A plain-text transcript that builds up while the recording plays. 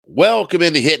Welcome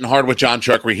into Hittin Hard with John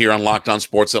Chuckery here on Locked On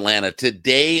Sports Atlanta.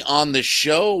 Today on the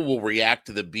show, we'll react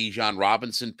to the Bijan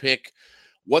Robinson pick.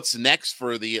 What's next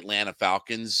for the Atlanta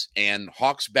Falcons? And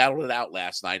Hawks battled it out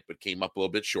last night, but came up a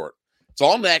little bit short. It's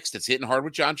all next. It's Hittin Hard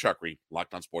with John Chuckery,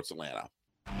 Locked On Sports Atlanta.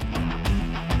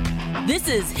 This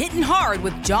is Hittin Hard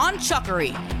with John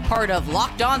Chuckery, part of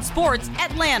Locked On Sports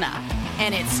Atlanta.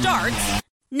 And it starts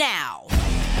now.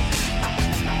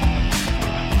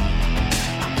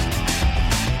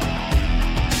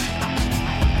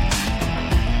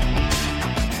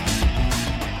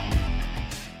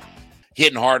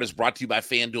 Hittin Hard is brought to you by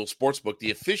FanDuel Sportsbook,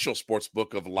 the official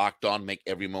sportsbook of Locked On. Make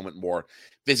every moment more.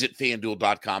 Visit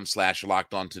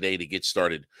FanDuel.com/LockedOn today to get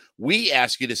started. We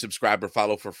ask you to subscribe or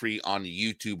follow for free on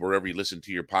YouTube, wherever you listen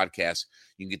to your podcast.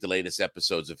 You can get the latest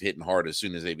episodes of Hittin Hard as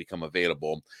soon as they become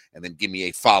available. And then give me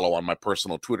a follow on my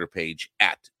personal Twitter page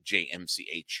at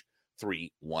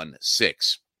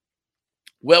JMCH316.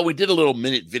 Well, we did a little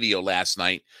minute video last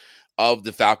night of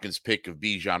the Falcons pick of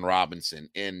Bijan Robinson,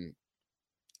 and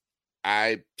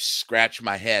I scratch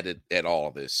my head at all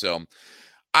of this. So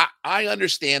I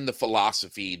understand the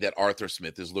philosophy that Arthur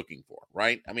Smith is looking for,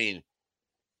 right? I mean,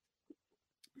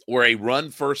 we're a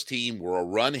run-first team. We're a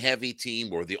run-heavy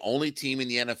team. We're the only team in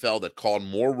the NFL that called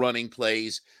more running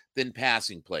plays than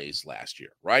passing plays last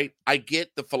year, right? I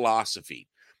get the philosophy.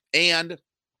 And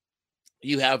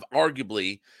you have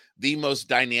arguably the most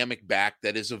dynamic back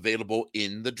that is available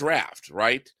in the draft,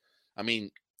 right? I mean,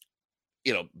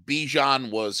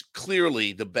 Bijan was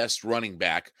clearly the best running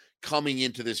back coming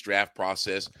into this draft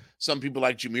process. Some people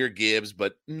like Jahmyr Gibbs,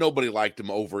 but nobody liked him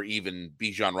over even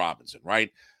Bijan Robinson,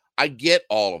 right? I get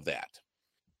all of that.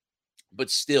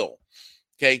 But still,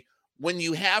 okay, when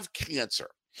you have cancer,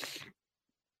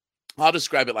 I'll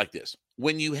describe it like this.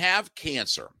 When you have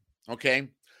cancer, okay,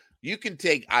 you can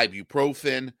take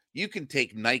ibuprofen, you can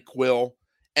take NyQuil,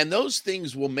 and those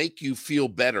things will make you feel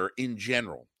better in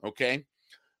general, okay?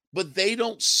 But they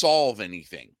don't solve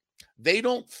anything. They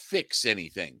don't fix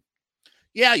anything.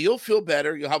 Yeah, you'll feel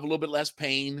better. You'll have a little bit less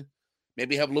pain,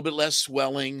 maybe have a little bit less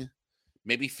swelling,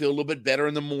 maybe feel a little bit better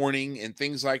in the morning and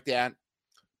things like that.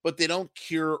 But they don't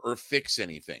cure or fix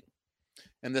anything.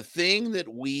 And the thing that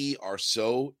we are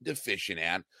so deficient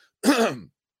at,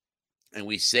 and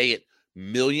we say it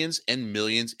millions and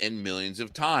millions and millions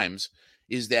of times,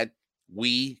 is that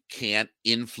we can't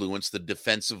influence the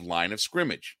defensive line of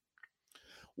scrimmage.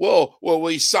 Well,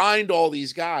 we signed all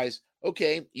these guys.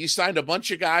 Okay, you signed a bunch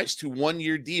of guys to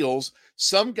one-year deals.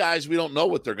 Some guys, we don't know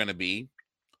what they're going to be.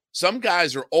 Some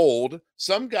guys are old.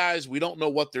 Some guys, we don't know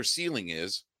what their ceiling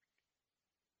is.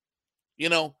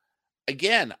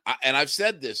 Again, and I've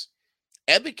said this,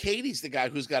 Ebiketie the guy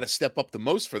who's got to step up the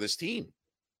most for this team.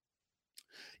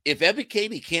 If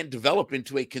Ebiketie can't develop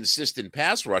into a consistent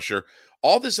pass rusher,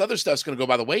 all this other stuff's going to go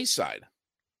by the wayside.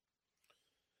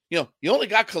 You only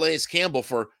got Calais Campbell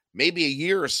for maybe a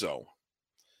year or so.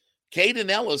 Caden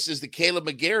Ellis is the Caleb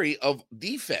McGarry of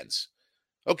defense.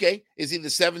 Okay, is he the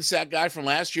 7-sack guy from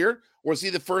last year, or is he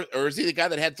the guy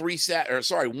that had 1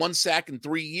 sack in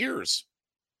 3 years?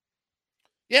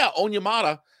 Yeah,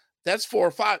 Onyemata, that's 4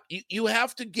 or 5. You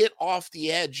have to get off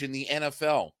the edge in the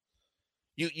NFL.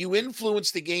 You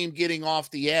influence the game getting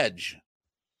off the edge.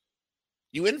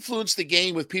 You influence the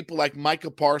game with people like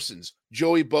Micah Parsons,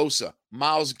 Joey Bosa,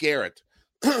 Myles Garrett.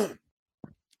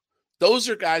 Those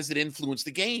are guys that influence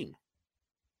the game.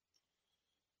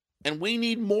 And we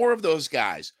need more of those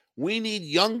guys. We need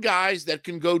young guys that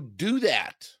can go do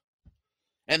that.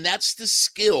 And that's the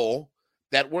skill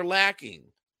that we're lacking.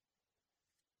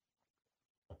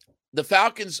 The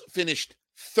Falcons finished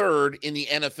third in the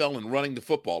NFL in running the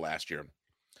football last year.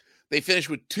 They finished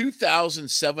with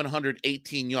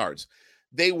 2,718 yards.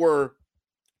 They were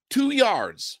 2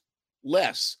 yards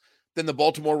less than the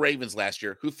Baltimore Ravens last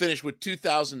year, who finished with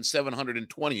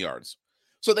 2,720 yards.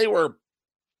 So they were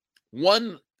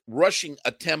one rushing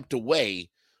attempt away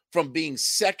from being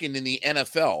second in the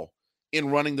NFL in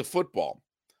running the football.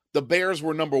 The Bears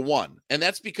were number one, and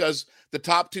that's because the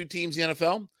top two teams in the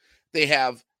NFL, they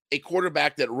have a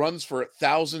quarterback that runs for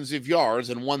thousands of yards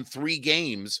and won 3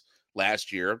 games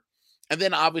last year. And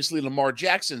then obviously Lamar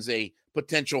Jackson's a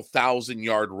potential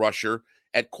 1,000-yard rusher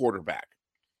at quarterback.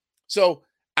 So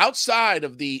outside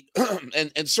of the,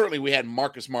 and certainly we had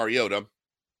Marcus Mariota,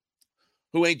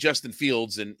 who ain't Justin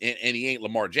Fields and he ain't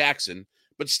Lamar Jackson,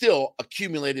 but still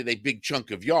accumulated a big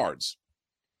chunk of yards.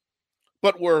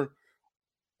 But we're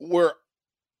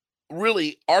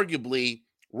really arguably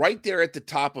right there at the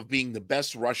top of being the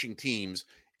best rushing teams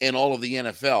in all of the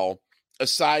NFL,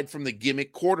 aside from the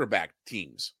gimmick quarterback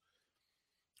teams.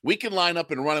 We can line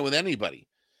up and run it with anybody.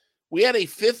 We had a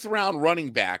 5th-round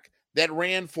running back that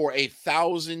ran for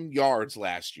 1,000 yards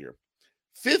last year.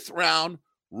 5th round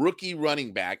rookie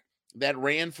running back that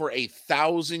ran for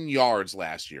 1,000 yards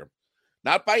last year.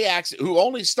 Not by accident, who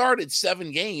only started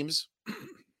 7 games,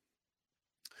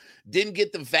 didn't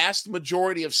get the vast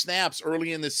majority of snaps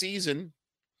early in the season.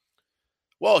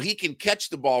 Well, he can catch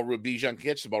the ball. Bijan can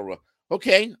catch the ball.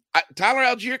 Okay, Tyler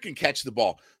Algier can catch the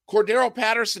ball. Cordero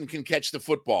Patterson can catch the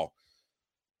football.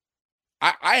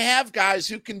 I have guys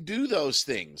who can do those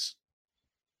things.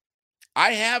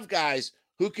 I have guys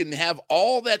who can have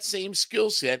all that same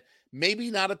skill set, maybe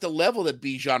not at the level that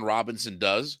Bijan Robinson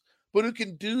does, but who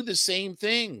can do the same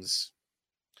things.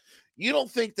 You don't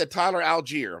think that Tyler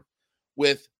Algier,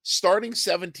 with starting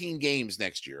 17 games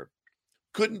next year,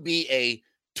 couldn't be a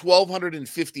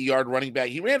 1,250-yard running back?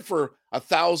 He ran for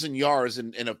 1,000 yards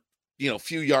and a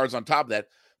few yards on top of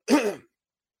that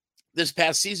this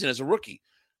past season as a rookie.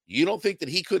 You don't think that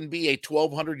he couldn't be a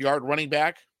 1,200-yard running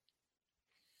back?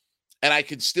 And I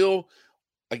could still,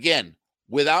 again,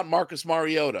 without Marcus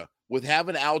Mariota, with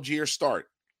having Algier start,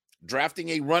 drafting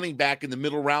a running back in the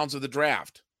middle rounds of the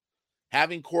draft,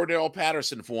 having Cordero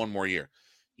Patterson for one more year.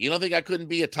 You don't think I couldn't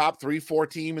be a top 3-4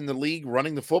 team in the league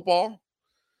running the football?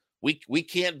 We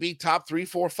can't be top 3,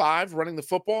 4, 5 running the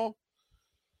football?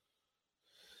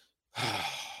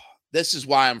 This is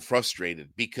why I'm frustrated,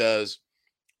 because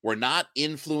we're not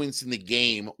influencing the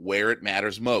game where it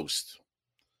matters most.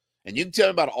 And you can tell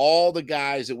me about all the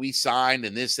guys that we signed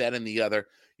and this, that, and the other.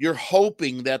 You're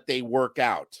hoping that they work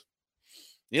out.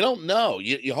 You don't know.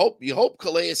 You hope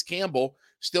Calais Campbell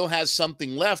still has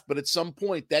something left, but at some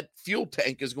point that fuel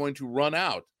tank is going to run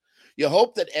out. You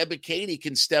hope that Ebiketie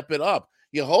can step it up.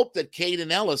 You hope that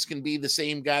Caden Ellis can be the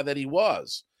same guy that he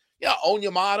was. Yeah,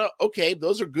 Onyemata, okay,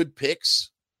 those are good picks.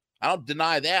 I don't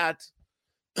deny that.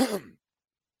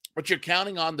 But you're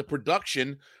counting on the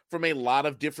production from a lot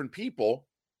of different people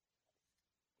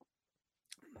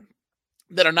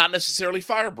that are not necessarily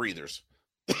fire breathers.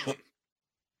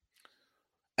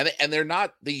 and they're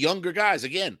not the younger guys.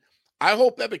 Again, I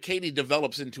hope Ebiketie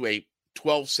develops into a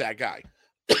 12-sack guy.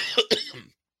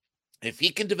 If he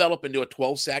can develop into a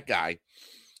 12-sack guy,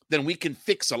 then we can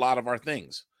fix a lot of our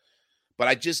things. But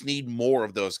I just need more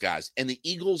of those guys. And the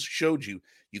Eagles showed you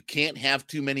can't have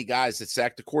too many guys that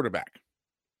sack the quarterback.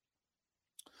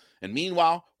 And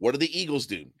meanwhile, what do the Eagles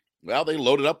do? Well, they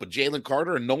loaded up with Jalen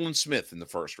Carter and Nolan Smith in the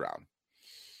first round.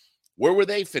 Where were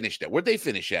they finished at? Where'd they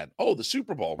finish at? Oh, the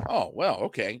Super Bowl. Oh, well,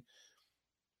 okay.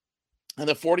 And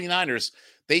the 49ers,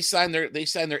 they signed their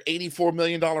 $84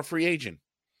 million free agent.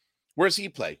 Where's he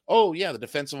play? Oh, yeah, the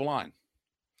defensive line.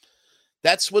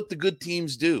 That's what the good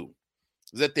teams do,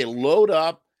 is that they load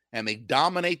up and they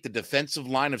dominate the defensive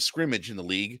line of scrimmage in the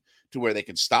league to where they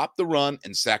can stop the run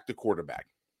and sack the quarterback.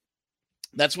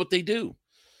 That's what they do.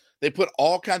 They put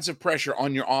all kinds of pressure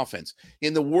on your offense.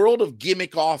 In the world of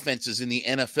gimmick offenses in the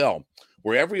NFL,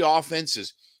 where every offense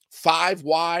is 5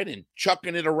 wide and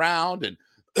chucking it around and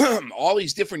all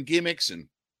these different gimmicks, and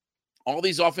all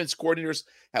these offense coordinators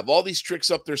have all these tricks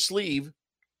up their sleeve,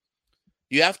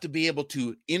 you have to be able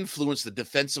to influence the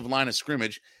defensive line of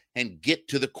scrimmage and get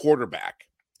to the quarterback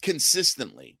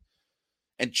consistently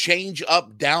and change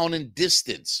up, down, and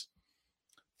distance.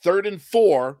 3rd and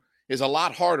 4 is a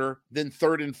lot harder than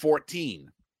 3rd and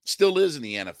 14. Still is in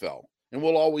the NFL, and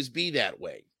will always be that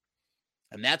way.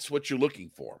 And that's what you're looking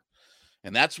for.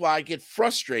 And that's why I get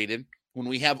frustrated when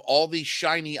we have all these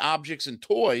shiny objects and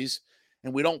toys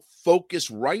and we don't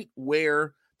focus right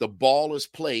where the ball is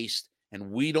placed, and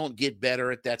we don't get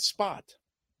better at that spot.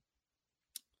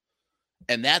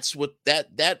 And that's what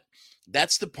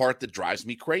that's the part that drives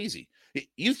me crazy.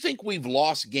 You think we've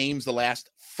lost games the last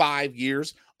 5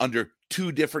 years under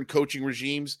 2 different coaching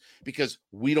regimes because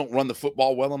we don't run the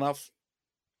football well enough?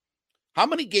 How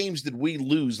many games did we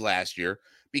lose last year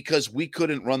because we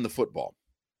couldn't run the football?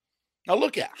 Now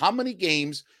look at how many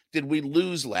games did we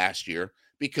lose last year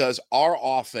because our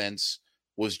offense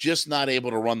was just not able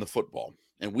to run the football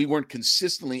and we weren't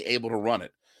consistently able to run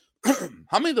it.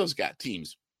 How many of those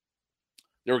teams?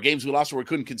 There were games we lost where we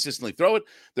couldn't consistently throw it.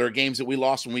 There are games that we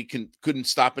lost when we couldn't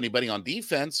stop anybody on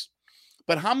defense.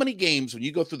 But how many games, when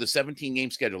you go through the 17-game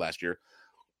schedule last year,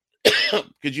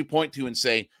 could you point to and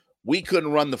say, we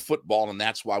couldn't run the football and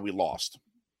that's why we lost?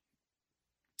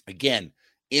 Again,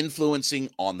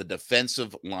 influencing on the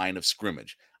defensive line of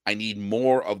scrimmage. I need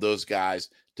more of those guys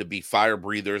to be fire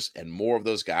breathers and more of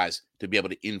those guys to be able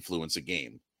to influence a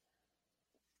game.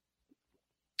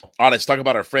 All right, let's talk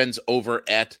about our friends over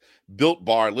at Built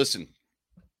Bar. Listen,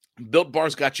 Built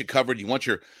Bar's got you covered. You want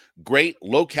your great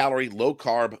low-calorie,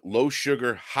 low-carb,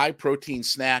 low-sugar, high-protein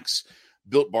snacks.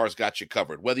 Built Bar's got you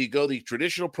covered. Whether you go the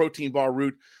traditional protein bar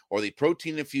route or the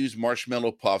protein-infused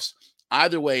marshmallow puffs,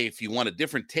 either way, if you want a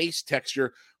different taste,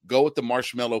 texture, go with the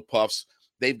marshmallow puffs.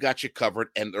 They've got you covered,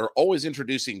 and they're always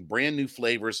introducing brand new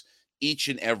flavors each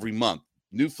and every month.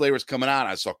 New flavors coming out.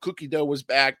 I saw cookie dough was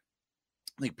back.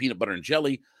 I think peanut butter and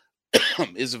jelly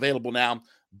is available now,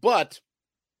 but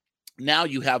now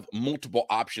you have multiple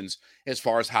options as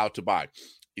far as how to buy.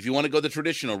 If you want to go the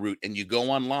traditional route and you go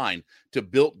online to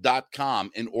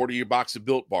built.com and order your box of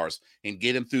Built Bars and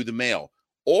get them through the mail,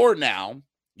 or now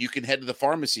you can head to the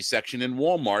pharmacy section in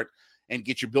Walmart and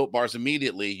get your Built Bars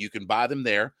immediately. You can buy them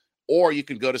there, or you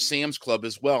can go to Sam's Club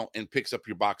as well and pick up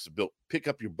your box of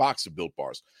Built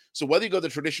Bars. So whether you go the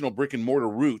traditional brick and mortar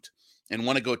route and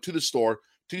want to go to the store,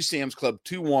 to Sam's Club,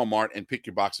 to Walmart, and pick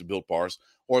your box of Built Bars,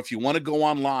 or if you want to go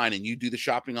online and you do the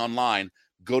shopping online,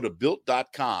 go to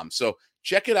built.com. So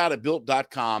check it out at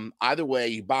built.com. Either way,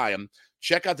 you buy them.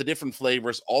 Check out the different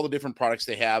flavors, all the different products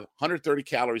they have. 130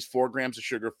 calories, 4 grams of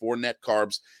sugar, 4 net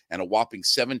carbs, and a whopping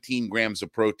 17 grams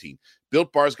of protein.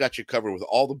 Built Bars got you covered with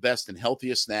all the best and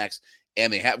healthiest snacks,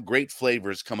 and they have great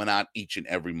flavors coming out each and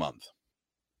every month.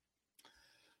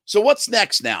 So what's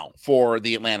next now for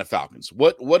the Atlanta Falcons?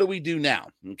 What do we do now?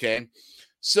 Okay.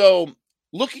 So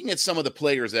looking at some of the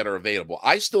players that are available,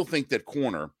 I still think that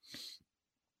corner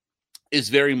is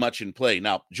very much in play.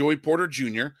 Now, Joey Porter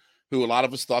Jr., who a lot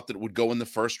of us thought that would go in the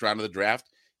first round of the draft,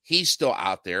 he's still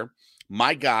out there.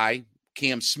 My guy,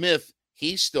 Cam Smith,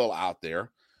 he's still out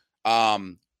there.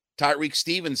 Tyreek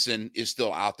Stevenson is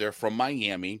still out there from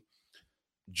Miami.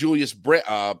 Julius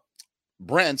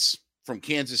Brents from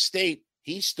Kansas State,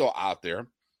 he's still out there.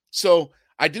 So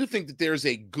I do think that there's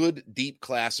a good, deep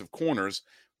class of corners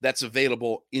that's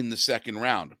available in the second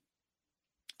round.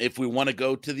 If we want to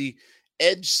go to the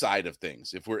edge side of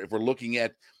things, if we're looking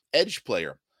at edge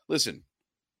player, listen,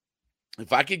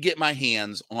 if I could get my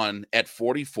hands on at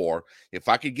 44, if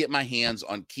I could get my hands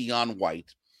on Keon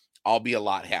White, I'll be a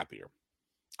lot happier.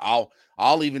 I'll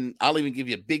even give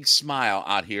you a big smile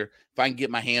out here if I can get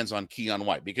my hands on Keon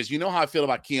White, because you know how I feel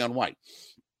about Keon White.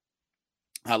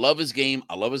 I love his game.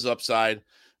 I love his upside.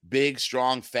 Big,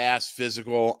 strong, fast,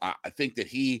 physical. I think that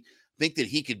he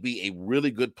could be a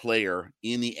really good player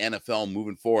in the NFL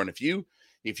moving forward. And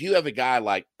if you have a guy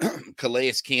like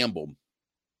Calais Campbell,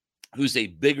 who's a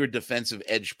bigger defensive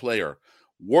edge player,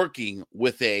 working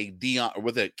with a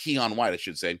Keon White, I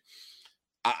should say,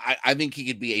 I think he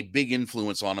could be a big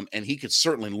influence on him, and he could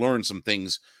certainly learn some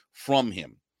things from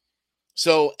him.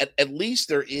 So at least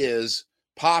there is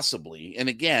possibly, and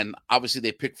again, obviously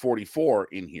they picked 44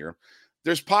 in here,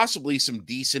 there's possibly some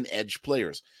decent edge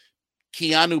players.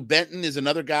 Keanu Benton is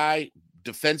another guy,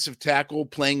 defensive tackle,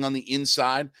 playing on the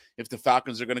inside, if the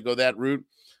Falcons are going to go that route.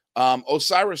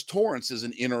 Osiris Torrance is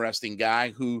an interesting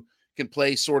guy who can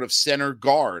play sort of center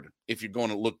guard if you're going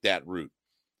to look that route.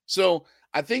 So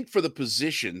I think for the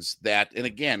positions that, and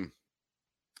again,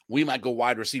 we might go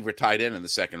wide receiver, tight end in the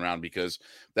second round because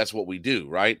that's what we do,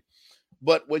 right?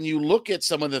 But when you look at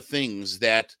some of the things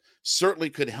that certainly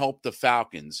could help the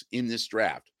Falcons in this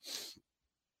draft,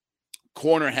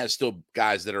 corner has still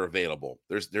guys that are available.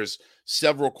 There's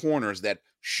several corners that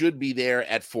should be there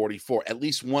at 44, at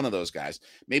least one of those guys.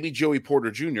 Maybe Joey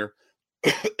Porter Jr.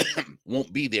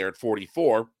 won't be there at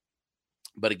 44,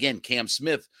 but again, Cam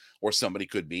Smith or somebody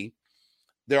could be.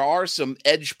 There are some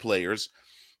edge players.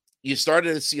 You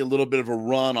started to see a little bit of a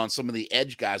run on some of the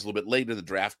edge guys a little bit later in the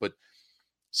draft, but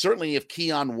certainly if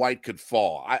Keon White could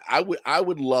fall, I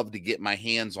would love to get my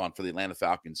hands on, for the Atlanta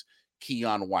Falcons,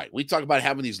 Keon White. We talk about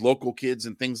having these local kids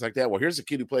and things like that. Well, here's a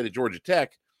kid who played at Georgia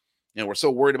Tech. You know, we're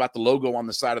so worried about the logo on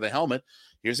the side of the helmet.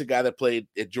 Here's a guy that played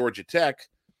at Georgia Tech.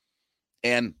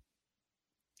 And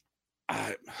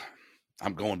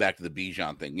I'm going back to the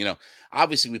Bijan thing. You know,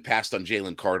 obviously we passed on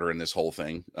Jalen Carter in this whole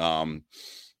thing. You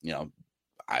know,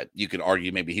 you could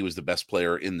argue maybe he was the best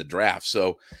player in the draft.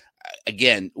 So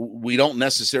again, we don't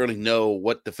necessarily know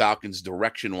what the Falcons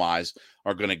direction-wise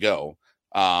are going to go.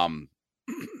 The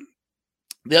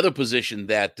other position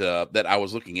that I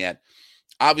was looking at,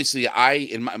 obviously,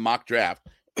 in my mock draft,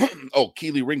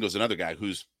 Keely Ringo's another guy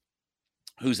who's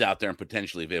out there and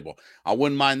potentially available. I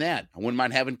wouldn't mind that. I wouldn't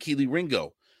mind having Keely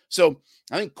Ringo. So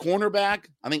I think cornerback,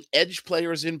 I think edge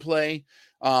players in play.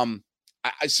 I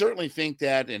certainly think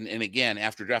that, and again,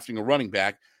 after drafting a running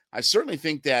back, I certainly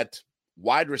think that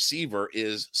wide receiver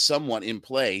is somewhat in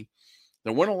play.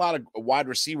 There weren't a lot of wide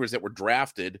receivers that were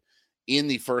drafted in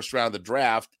the first round of the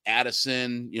draft.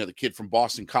 Addison, you know, the kid from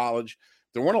Boston College.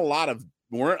 There weren't a lot of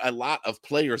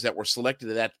players that were selected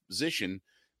at that position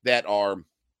that were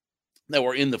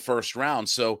in the first round.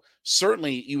 So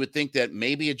certainly you would think that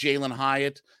maybe a Jalen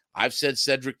Hyatt, I've said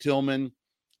Cedric Tillman.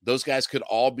 Those guys could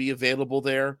all be available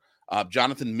there.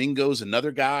 Jonathan Mingo's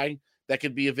another guy that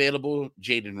could be available.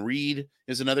 Jaden Reed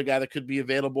is another guy that could be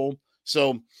available.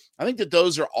 So I think that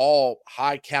those are all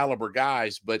high caliber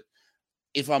guys. But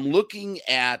if I'm looking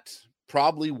at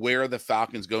probably where the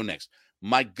Falcons go next,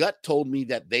 my gut told me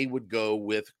that they would go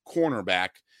with cornerback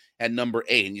at number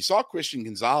 8. And you saw Christian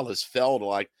Gonzalez fell to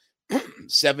like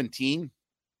 17,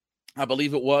 I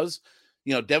believe it was.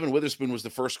 You know, Devin Witherspoon was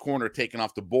the first corner taken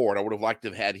off the board. I would have liked to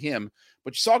have had him.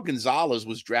 But you saw Gonzalez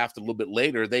was drafted a little bit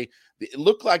later. It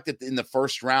looked like that in the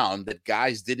first round that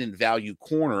guys didn't value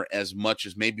corner as much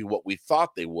as maybe what we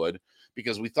thought they would,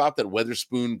 because we thought that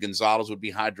Witherspoon, Gonzalez would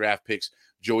be high draft picks.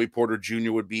 Joey Porter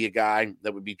Jr. would be a guy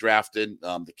that would be drafted.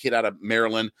 The kid out of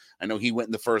Maryland, I know he went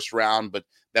in the first round, but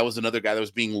that was another guy that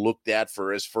was being looked at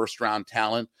for his first round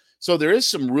talent. So there is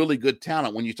some really good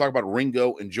talent when you talk about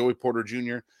Ringo and Joey Porter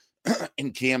Jr.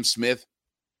 and Cam Smith,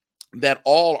 that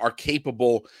all are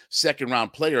capable second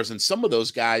round players. And some of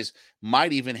those guys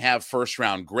might even have first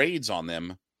round grades on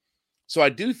them. So I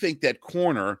do think that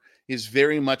corner is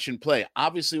very much in play.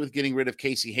 Obviously, with getting rid of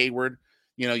Casey Hayward,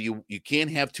 you know, you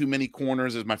can't have too many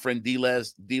corners, as my friend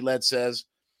D-Led says.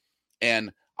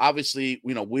 And obviously,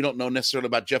 you know, we don't know necessarily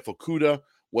about Jeff Okudah.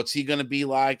 What's he going to be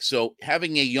like? So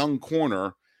having a young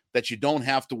corner that you don't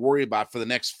have to worry about for the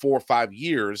next 4 or 5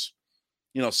 years,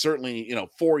 you know, certainly, you know,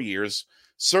 4 years,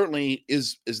 certainly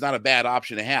is not a bad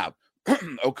option to have.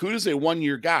 Okudah's a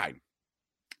 1-year guy.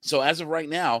 So as of right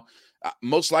now,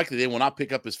 most likely they will not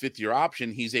pick up his 5th-year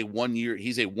option. He's a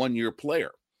 1-year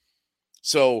player.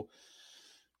 So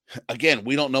again,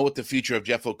 we don't know what the future of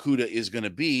Jeff Okudah is going to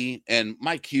be. And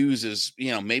Mike Hughes is,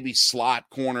 you know, maybe slot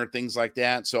corner, things like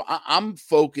that. So I'm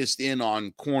focused in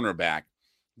on cornerback,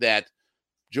 that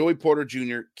Joey Porter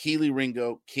Jr., Keely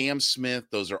Ringo, Cam Smith,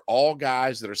 those are all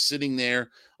guys that are sitting there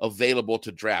available to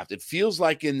draft. It feels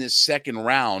like in this second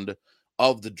round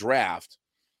of the draft,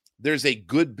 there's a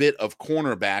good bit of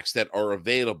cornerbacks that are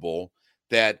available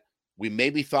that we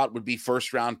maybe thought would be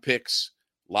first-round picks.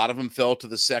 A lot of them fell to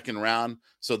the second round.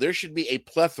 So there should be a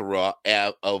plethora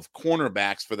of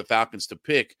cornerbacks for the Falcons to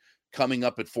pick coming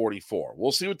up at 44.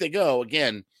 We'll see what they go.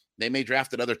 Again, they may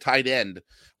draft another tight end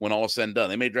when all is said and done.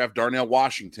 They may draft Darnell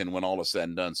Washington when all is said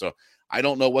and done. So I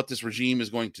don't know what this regime is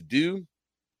going to do.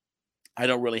 I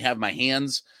don't really have my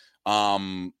hands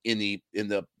in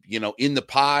the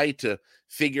pie to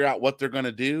figure out what they're going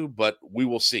to do, but we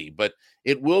will see. But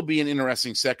it will be an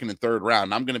interesting second and third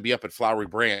round. I'm going to be up at Flowery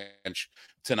Branch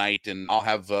tonight, and I'll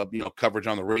have coverage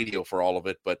on the radio for all of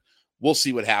it. But we'll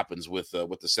see what happens with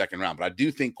the second round. But I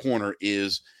do think corner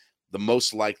is the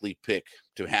most likely pick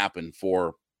to happen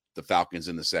for the Falcons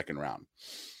in the second round.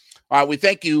 All right, we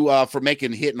thank you for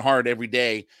making Hittin' Hard every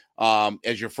day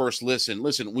as your first listen.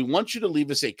 Listen, we want you to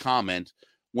leave us a comment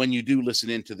when you do listen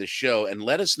into the show and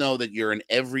let us know that you're an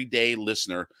everyday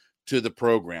listener to the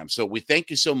program. So we thank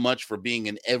you so much for being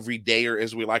an everydayer,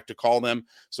 as we like to call them.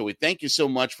 So we thank you so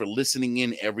much for listening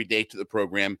in every day to the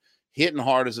program. Hittin'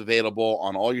 Hard is available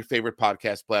on all your favorite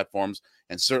podcast platforms,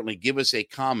 and certainly give us a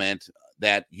comment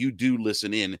that you do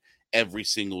listen in every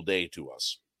single day to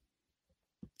us.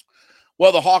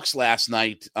 Well, the Hawks last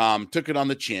night took it on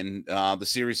the chin. The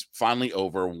series finally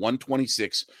over,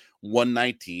 126-119.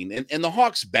 And the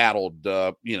Hawks battled,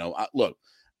 look,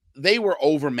 they were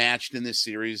overmatched in this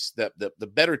series.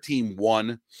 The better team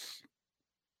won,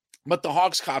 but the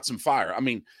Hawks caught some fire. I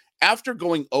mean, after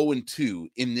going 0-2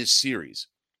 in this series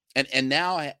and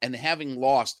now having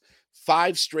lost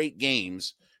 5 straight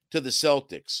games to the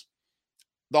Celtics,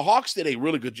 the Hawks did a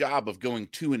really good job of going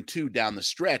 2-2 down the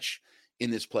stretch in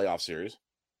this playoff series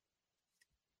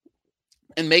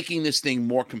and making this thing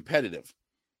more competitive.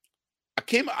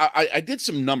 I did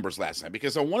some numbers last night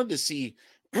because I wanted to see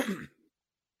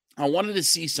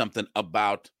something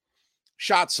about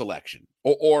shot selection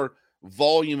or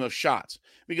volume of shots.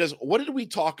 Because what did we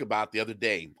talk about the other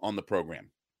day on the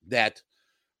program? That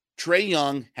Trae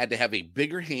Young had to have a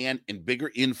bigger hand and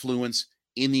bigger influence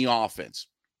in the offense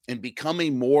and become a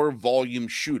more volume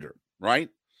shooter, right?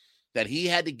 That he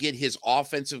had to get his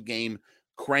offensive game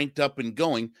cranked up and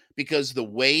going, because the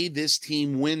way this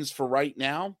team wins for right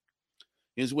now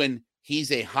is when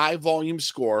he's a high volume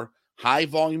scorer, high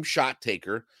volume shot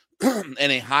taker, and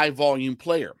a high volume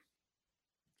player.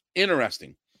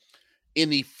 Interesting. In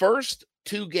the first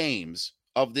 2 games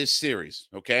of this series,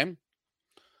 okay,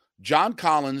 John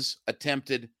Collins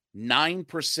attempted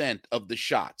 9% of the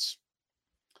shots.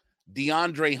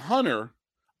 DeAndre Hunter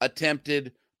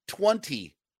attempted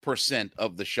 20%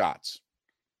 of the shots.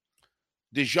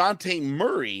 DeJounte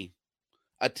Murray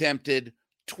attempted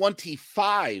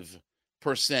 25%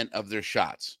 of their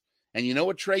shots. And you know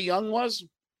what Trae Young was?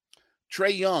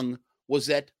 Trae Young was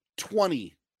at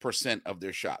 20% of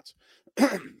their shots.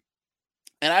 And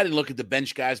I didn't look at the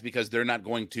bench guys because they're not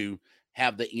going to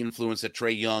have the influence that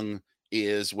Trae Young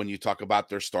is when you talk about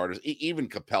their starters. Even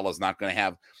Capella's not going to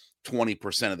have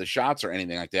 20% of the shots or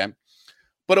anything like that.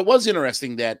 But it was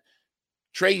interesting that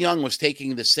Trae Young was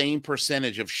taking the same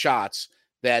percentage of shots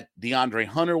that DeAndre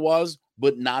Hunter was,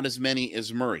 but not as many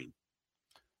as Murray.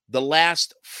 The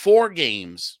last 4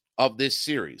 games of this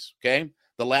series, okay?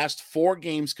 The last 4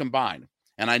 games combined.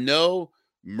 And I know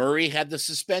Murray had the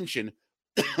suspension,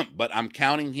 but I'm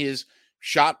counting his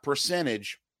shot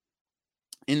percentage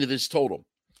into this total.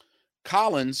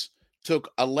 Collins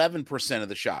took 11% of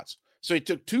the shots. So he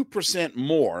took 2%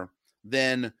 more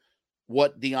than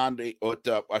what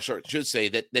I should say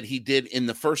that he did in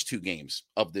the first 2 games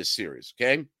of this series,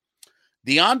 okay?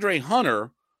 DeAndre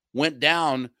Hunter went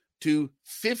down to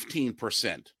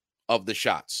 15% of the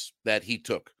shots that he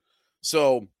took.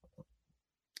 So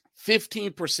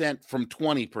 15% from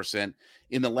 20%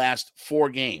 in the last 4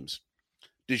 games.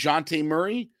 DeJounte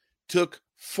Murray took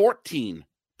 14%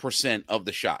 of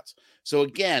the shots. So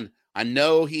again, I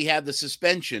know he had the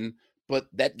suspension, but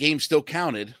that game still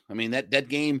counted. I mean, that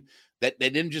game, that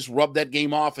they didn't just rub that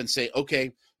game off and say,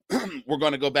 okay, we're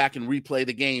going to go back and replay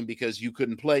the game because you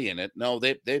couldn't play in it. No,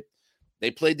 they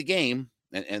played the game,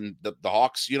 and the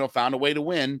Hawks, found a way to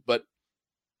win, but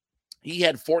he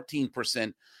had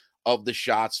 14% of the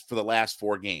shots for the last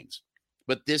 4 games.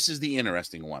 But this is the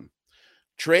interesting one.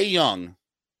 Trae Young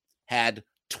had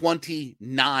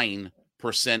 29%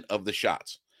 of the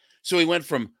shots. So he went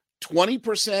from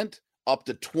 20% up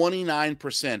to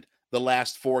 29% the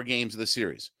last 4 games of the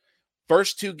series.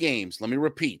 First 2 games, let me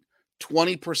repeat,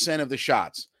 20% of the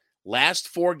shots. Last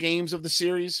 4 games of the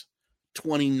series,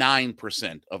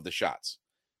 29% of the shots.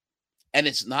 And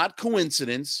it's not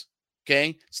coincidence,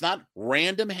 okay? It's not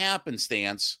random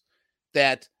happenstance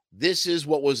that this is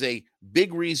what was a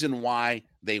big reason why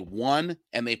they won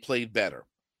and they played better.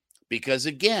 Because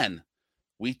again,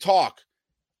 we talk,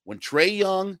 when Trae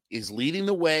Young is leading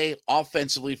the way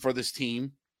offensively for this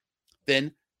team,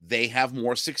 then they have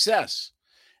more success.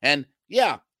 And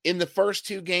yeah, in the first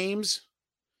 2 games,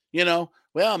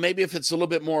 well, maybe if it's a little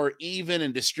bit more even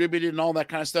and distributed and all that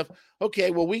kind of stuff.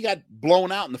 Okay, well, we got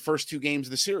blown out in the first 2 games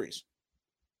of the series.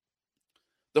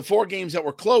 The 4 games that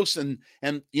were close and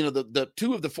the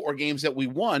 2 of the 4 games that we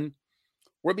won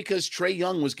were because Trae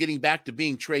Young was getting back to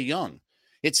being Trae Young.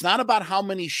 It's not about how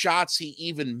many shots he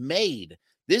even made.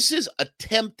 This is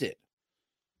attempted.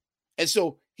 And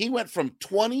so he went from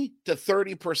 20 to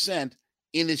 30%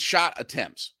 in his shot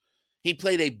attempts. He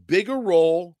played a bigger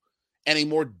role and a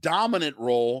more dominant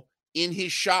role in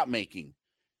his shot making.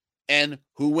 And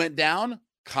who went down?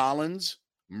 Collins,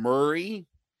 Murray.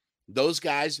 Those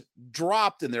guys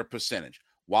dropped in their percentage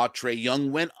while Trae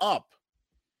Young went up.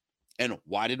 And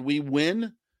why did we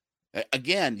win?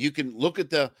 Again, you can look at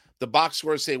the box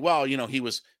score and say, well, he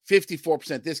was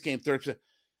 54% this game, 30%.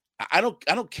 I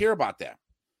don't care about that.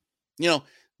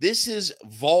 This is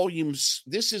volumes.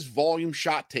 This is volume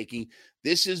shot taking.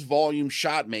 This is volume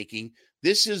shot making.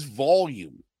 This is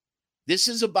volume. This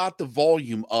is about the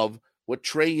volume of what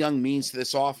Trae Young means to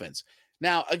this offense.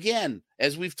 Now, again,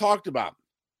 as we've talked about,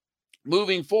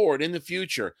 moving forward in the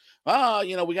future, we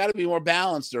got to be more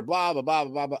balanced or blah, blah, blah,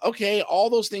 blah, blah. Okay, all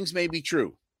those things may be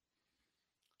true.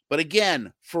 But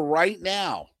again, for right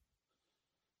now,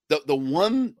 the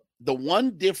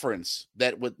one difference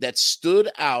that stood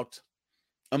out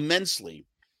immensely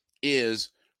is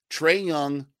Trae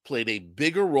Young played a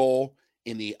bigger role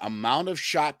in the amount of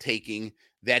shot taking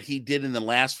that he did in the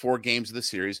last 4 games of the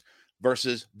series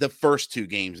versus the first 2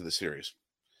 games of the series.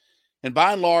 And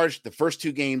by and large, the first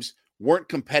 2 games weren't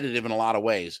competitive in a lot of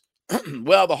ways.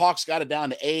 Well, the Hawks got it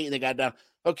down to 8 and they got down.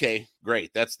 Okay,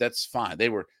 great. That's fine. They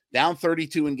were down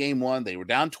 32 in game 1. They were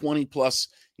down 20 plus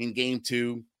in game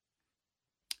 2.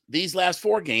 These last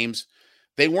 4 games,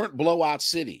 they weren't blowout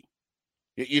city.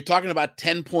 You're talking about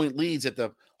 10-point leads that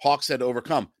the Hawks had to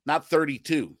overcome, not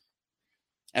 32.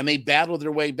 And they battled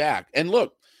their way back. And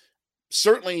look,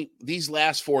 certainly these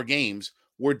last 4 games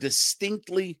were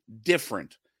distinctly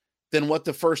different than what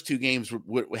the first 2 games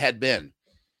had been.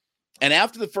 And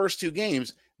after the first 2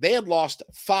 games, they had lost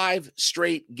 5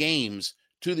 straight games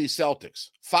to the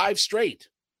Celtics. 5 straight.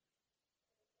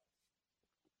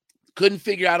 Couldn't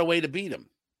figure out a way to beat them.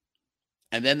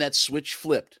 And then that switch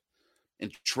flipped.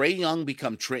 And Trae Young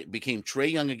became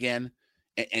Trae Young again,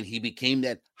 and he became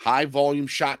that high-volume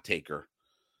shot taker.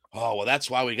 Oh, well, that's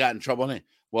why we got in trouble.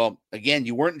 Well, again,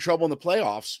 you weren't in trouble in the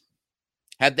playoffs.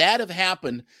 Had that have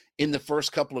happened in the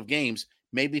first couple of games,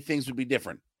 maybe things would be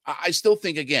different. I still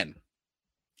think, again,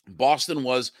 Boston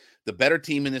was the better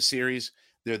team in this series.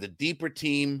 They're the deeper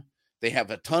team. They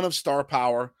have a ton of star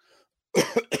power.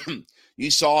 You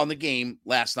saw in the game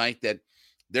last night that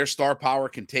their star power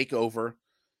can take over.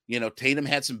 Tatum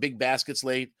had some big baskets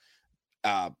late.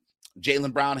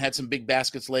 Jaylen Brown had some big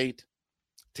baskets late.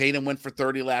 Tatum went for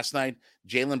 30 last night.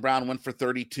 Jaylen Brown went for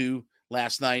 32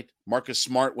 last night. Marcus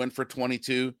Smart went for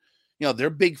 22. Their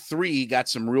big three got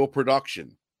some real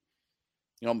production.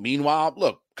 Meanwhile,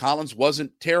 look, Collins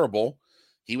wasn't terrible.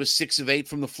 He was 6 of 8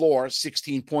 from the floor,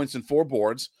 16 points and 4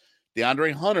 boards.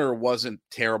 DeAndre Hunter wasn't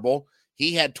terrible.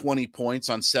 He had 20 points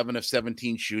on 7 of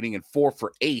 17 shooting and 4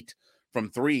 for 8 from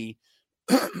 3.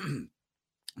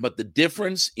 But the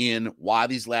difference in why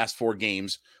these last 4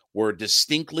 games were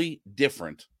distinctly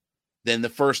different than the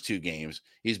first 2 games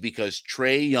is because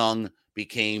Trae Young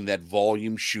became that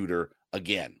volume shooter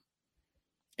again.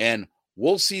 And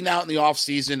we'll see now in the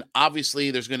offseason.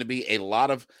 Obviously, there's going to be a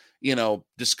lot of,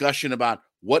 discussion about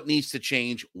what needs to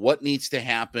change, what needs to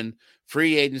happen,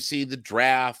 free agency, the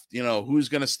draft, who's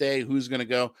going to stay, who's going to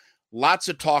go. Lots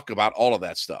of talk about all of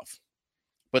that stuff.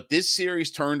 But this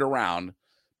series turned around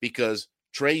because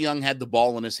Trae Young had the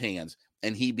ball in his hands,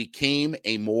 and he became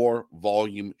a more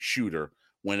volume shooter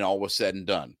when all was said and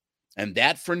done. And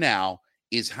that, for now,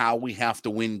 is how we have to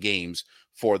win games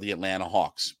for the Atlanta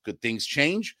Hawks. Could things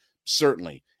change?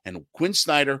 Certainly. And Quinn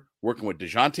Snyder working with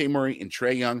DeJounte Murray and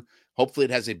Trae Young, hopefully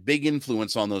it has a big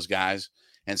influence on those guys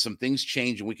and some things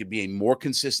change and we could be a more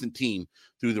consistent team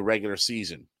through the regular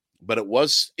season. But it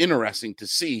was interesting to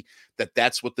see that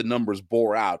that's what the numbers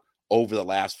bore out over the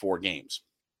last 4 games.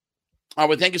 All right,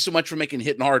 well, thank you so much for making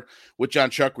Hittin' Hard with John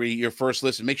Chuckery your first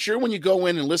listen. Make sure when you go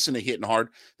in and listen to Hittin' Hard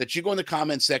that you go in the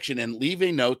comment section and leave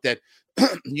a note that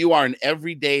you are an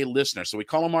everyday listener. So we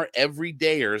call them our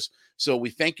everydayers. So we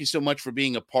thank you so much for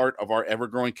being a part of our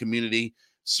ever-growing community.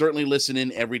 Certainly listen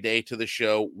in every day to the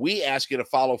show. We ask you to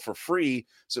follow for free,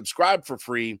 subscribe for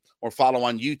free, or follow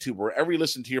on YouTube. Wherever you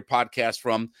listen to your podcast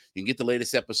from, you can get the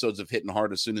latest episodes of Hittin'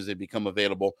 Hard as soon as they become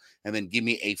available. And then give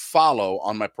me a follow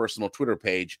on my personal Twitter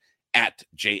page at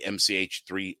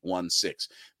JMCH316.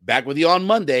 Back with you on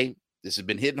Monday. This has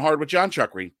been Hittin' Hard with John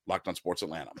Chuckery, Locked on Sports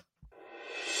Atlanta.